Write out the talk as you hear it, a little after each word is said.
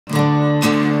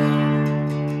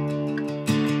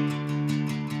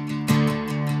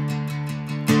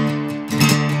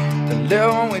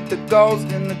living with the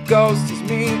ghost, and the ghost is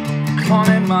me.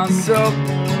 Haunting myself,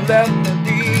 won't let me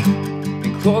be.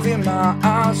 Been closing my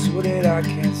eyes so that I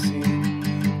can't see.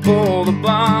 Pull the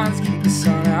blinds, keep the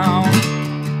sun out.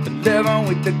 Been living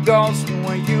with the ghost who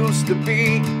I used to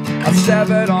be. I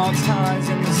severed all ties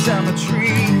in the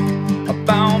cemetery. I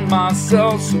bound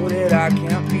myself so that I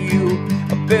can't be you.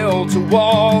 I built a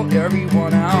wall,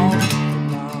 everyone out.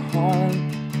 My home,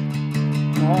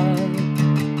 home,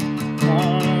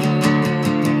 home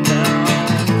now.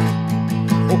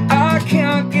 Oh, I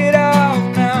can't get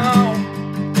out now.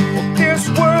 Oh, this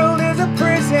world is a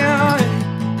prison.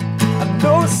 I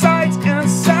know sights and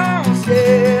sounds,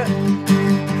 yeah.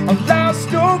 I've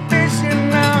lost all vision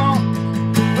now,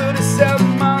 but it set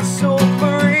my soul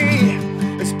free.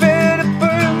 It's better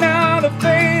burn now to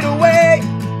fade away.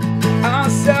 I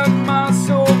set my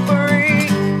soul free.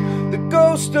 The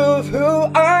ghost of who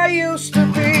I used to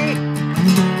be.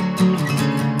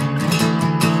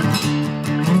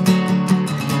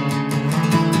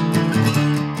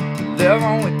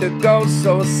 Living with the ghost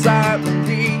so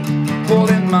silently,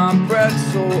 holding my breath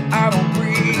so I don't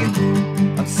breathe.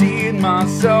 I'm seeing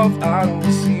myself, I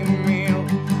don't seem real.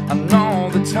 I know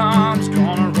the time's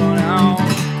gonna run out.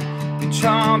 Been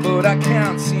trying but I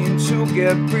can't seem to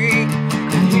get free.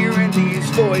 Been hearing these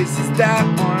voices that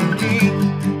aren't me.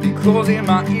 Been closing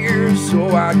my ears so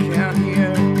I can't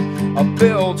hear. I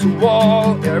built a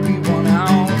wall, everyone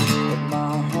out. But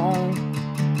my home,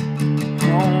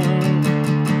 home